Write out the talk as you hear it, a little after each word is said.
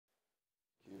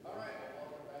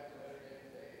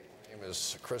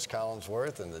is Chris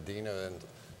Collinsworth, and the Dean of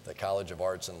the College of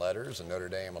Arts and Letters and Notre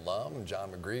Dame alum.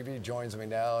 John McGreevy joins me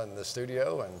now in the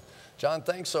studio. And John,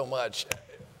 thanks so much.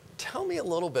 Tell me a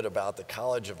little bit about the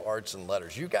College of Arts and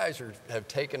Letters. You guys have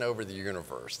taken over the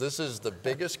universe. This is the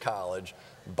biggest college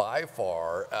by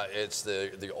far. It's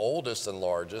the oldest and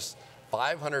largest.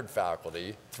 500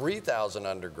 faculty, 3,000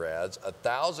 undergrads,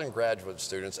 1,000 graduate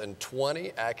students, and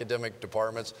 20 academic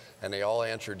departments, and they all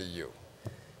answer to you.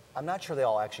 I'm not sure they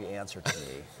all actually answer to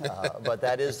me, but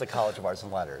that is the College of Arts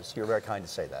and Letters. You're very kind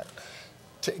to say that.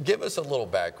 Give us a little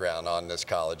background on this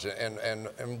college and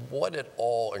what it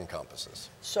all encompasses.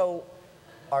 So,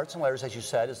 Arts and Letters, as you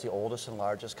said, is the oldest and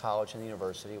largest college in the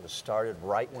university. It was started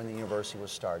right when the university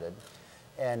was started,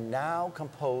 and now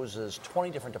composes 20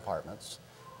 different departments.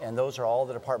 And those are all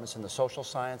the departments in the social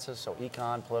sciences, so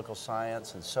econ, political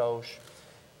science, and soc.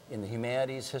 In the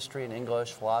humanities, history and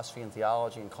English, philosophy and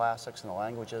theology, and classics and the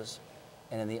languages.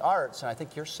 And in the arts, and I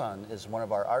think your son is one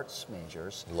of our arts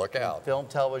majors. Look out. Film,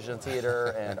 television,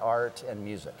 theater, and art and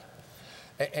music.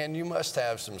 And you must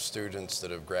have some students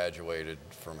that have graduated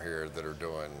from here that are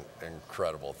doing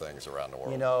incredible things around the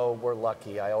world. You know, we're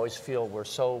lucky. I always feel we're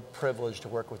so privileged to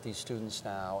work with these students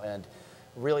now. And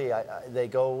really, they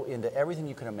go into everything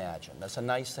you can imagine. That's a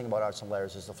nice thing about Arts and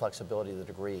Letters is the flexibility of the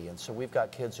degree. And so we've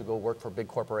got kids who go work for big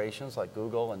corporations like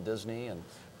Google and Disney and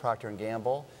Procter &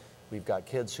 Gamble. We've got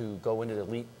kids who go into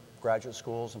elite graduate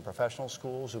schools and professional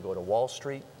schools, who go to Wall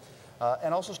Street.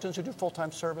 And also students who do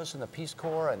full-time service in the Peace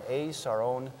Corps and ACE, our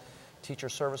own teacher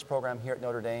service program here at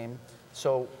Notre Dame.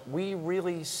 So we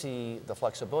really see the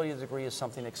flexibility of the degree as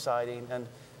something exciting. And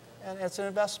it's an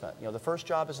investment. You know, the first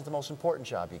job isn't the most important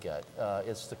job you get.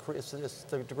 It's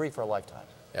the degree for a lifetime.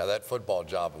 Yeah, that football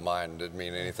job of mine didn't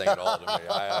mean anything at all to me.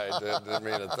 I didn't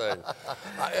mean a thing.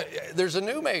 There's a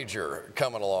new major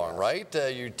coming along, right?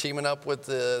 You're teaming up with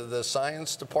the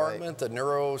science department, right. The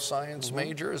neuroscience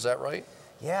major, is that right?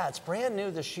 Yeah, it's brand new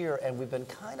this year, and we've been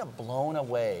kind of blown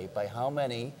away by how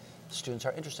many students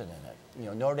are interested in it. You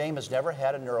know, Notre Dame has never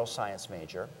had a neuroscience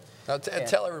major. Now,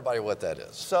 tell everybody what that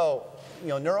is. So, you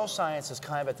know, neuroscience is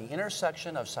kind of at the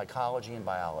intersection of psychology and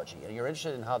biology. And you're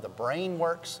interested in how the brain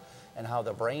works and how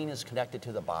the brain is connected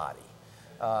to the body.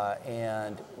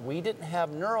 And we didn't have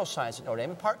neuroscience at Notre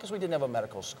Dame, in part because we didn't have a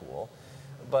medical school.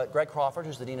 But Greg Crawford,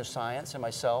 who's the Dean of Science, and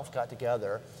myself got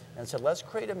together and said, let's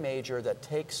create a major that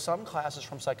takes some classes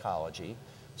from psychology,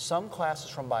 some classes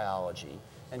from biology,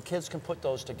 and kids can put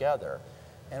those together.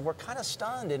 And we're kind of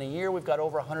stunned. In a year, we've got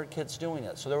over 100 kids doing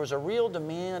it. So there was a real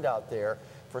demand out there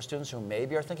for students who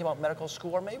maybe are thinking about medical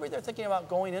school, or maybe they're thinking about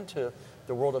going into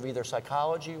the world of either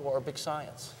psychology or big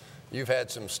science. You've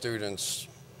had some students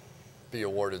be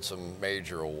awarded some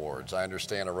major awards. I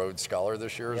understand a Rhodes Scholar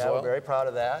this year as well? Yeah, we're very proud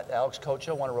of that. Alex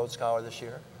Kocha won a Rhodes Scholar this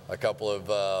year. A couple of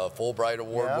Fulbright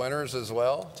Award winners as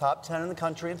well? Top 10 in the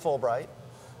country in Fulbright.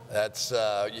 That's,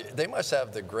 they must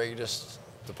have the greatest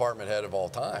department head of all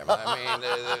time. I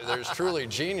mean, there's truly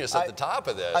genius at the top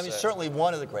of this. I mean, certainly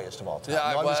one of the greatest of all time.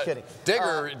 Yeah, no, I'm just kidding.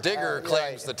 Digger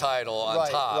claims the title on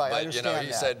top, but you know,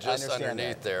 he said just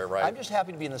underneath there, right? I'm just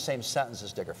happy to be in the same sentence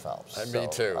as Digger Phelps. Me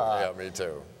too. Yeah, me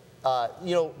too.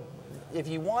 You know, if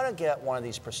you want to get one of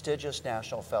these prestigious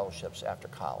national fellowships after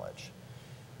college,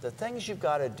 the things you've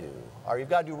got to do are you've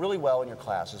got to do really well in your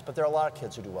classes, but there are a lot of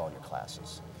kids who do well in your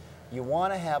classes. You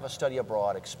want to have a study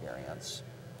abroad experience.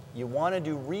 You want to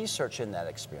do research in that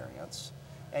experience,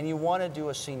 and you want to do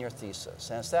a senior thesis.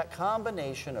 And it's that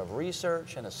combination of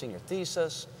research and a senior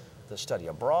thesis, the study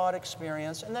abroad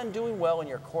experience, and then doing well in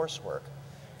your coursework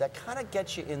that kind of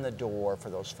gets you in the door for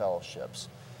those fellowships.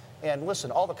 And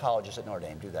listen, all the colleges at Notre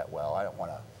Dame do that well. I don't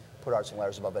want to put Arts and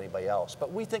Letters above anybody else,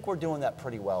 but we think we're doing that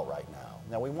pretty well right now.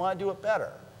 Now, we want to do it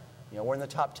better. You know, we're in the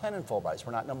top 10 in Fulbrights.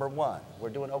 We're not number one.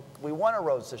 We won a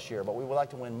Rhodes this year, but we would like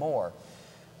to win more.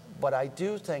 But I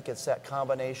do think it's that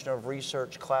combination of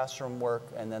research, classroom work,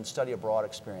 and then study abroad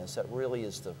experience that really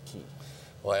is the key.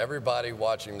 Well, everybody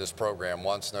watching this program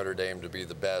wants Notre Dame to be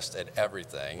the best at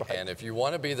everything. Right. And if you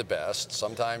want to be the best,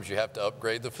 sometimes you have to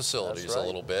upgrade the facilities a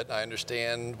little bit. I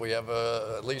understand we have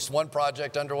at least one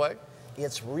project underway.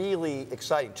 It's really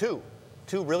exciting. Two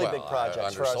really big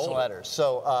projects for Arts and Letters.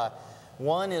 So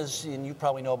one is, and you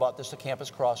probably know about this, the Campus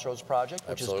Crossroads project,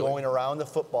 which is going around the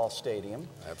football stadium.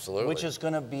 Absolutely. Which is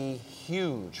going to be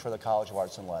huge for the College of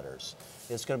Arts and Letters.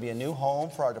 It's going to be a new home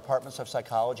for our departments of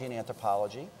psychology and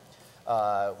anthropology,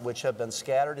 which have been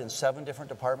scattered in 7 different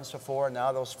departments before.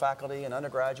 Now those faculty and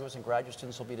undergraduates and graduate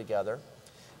students will be together.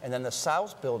 And then the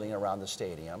south building around the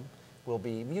stadium will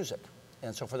be music.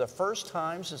 And so for the first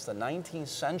time since the 19th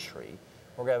century,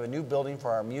 we're going to have a new building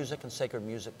for our music and sacred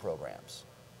music programs.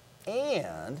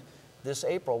 And this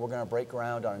April, we're going to break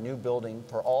ground on a new building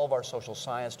for all of our social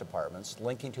science departments,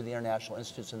 linking to the International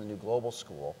Institutes in the new global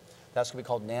school. That's going to be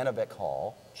called Nanovic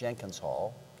Hall, Jenkins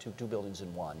Hall, two buildings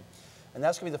in one. And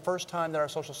that's going to be the first time that our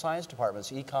social science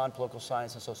departments, econ, political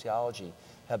science, and sociology,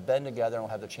 have been together and will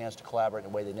have the chance to collaborate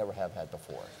in a way they never have had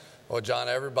before. Well, John,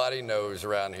 everybody knows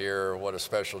around here what a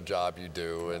special job you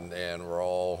do, and we're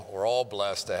all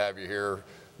blessed to have you here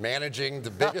managing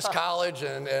the biggest college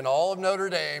in all of Notre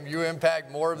Dame. You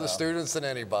impact more of the students than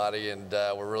anybody, and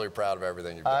we're really proud of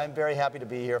everything you've done. I'm very happy to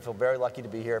be here. Feel very lucky to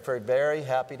be here. Very, very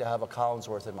happy to have a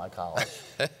Collinsworth in my college.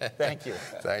 Thank you.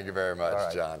 Thank you very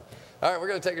much, John. All right, we're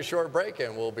going to take a short break,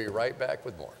 and we'll be right back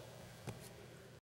with more.